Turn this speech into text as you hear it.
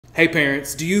Hey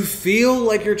parents, do you feel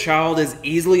like your child is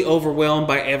easily overwhelmed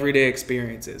by everyday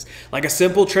experiences? Like a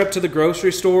simple trip to the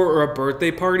grocery store or a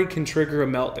birthday party can trigger a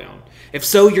meltdown. If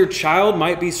so, your child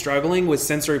might be struggling with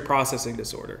sensory processing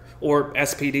disorder, or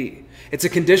SPD. It's a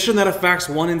condition that affects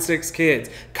 1 in 6 kids,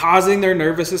 causing their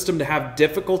nervous system to have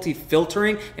difficulty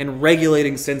filtering and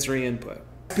regulating sensory input.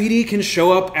 SPD can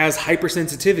show up as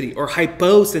hypersensitivity or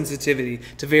hyposensitivity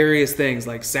to various things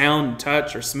like sound,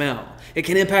 touch, or smell. It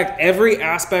can impact every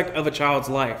aspect of a child's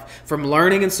life, from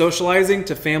learning and socializing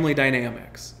to family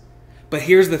dynamics. But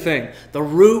here's the thing, the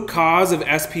root cause of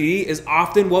SPD is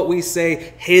often what we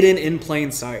say hidden in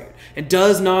plain sight and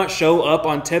does not show up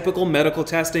on typical medical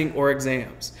testing or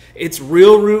exams. Its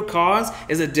real root cause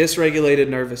is a dysregulated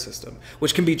nervous system,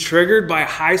 which can be triggered by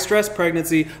high-stress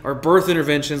pregnancy or birth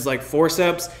interventions like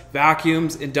forceps,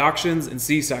 vacuums, inductions, and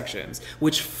C-sections,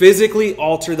 which physically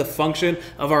alter the function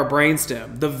of our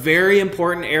brainstem, the very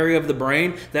important area of the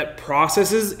brain that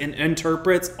processes and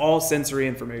interprets all sensory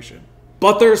information.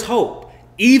 But there's hope.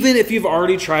 Even if you've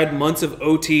already tried months of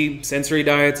OT, sensory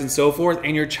diets, and so forth,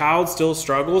 and your child still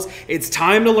struggles, it's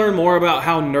time to learn more about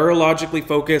how neurologically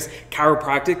focused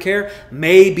chiropractic care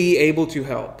may be able to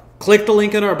help. Click the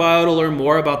link in our bio to learn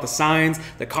more about the signs,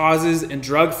 the causes, and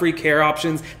drug-free care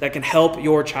options that can help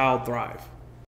your child thrive.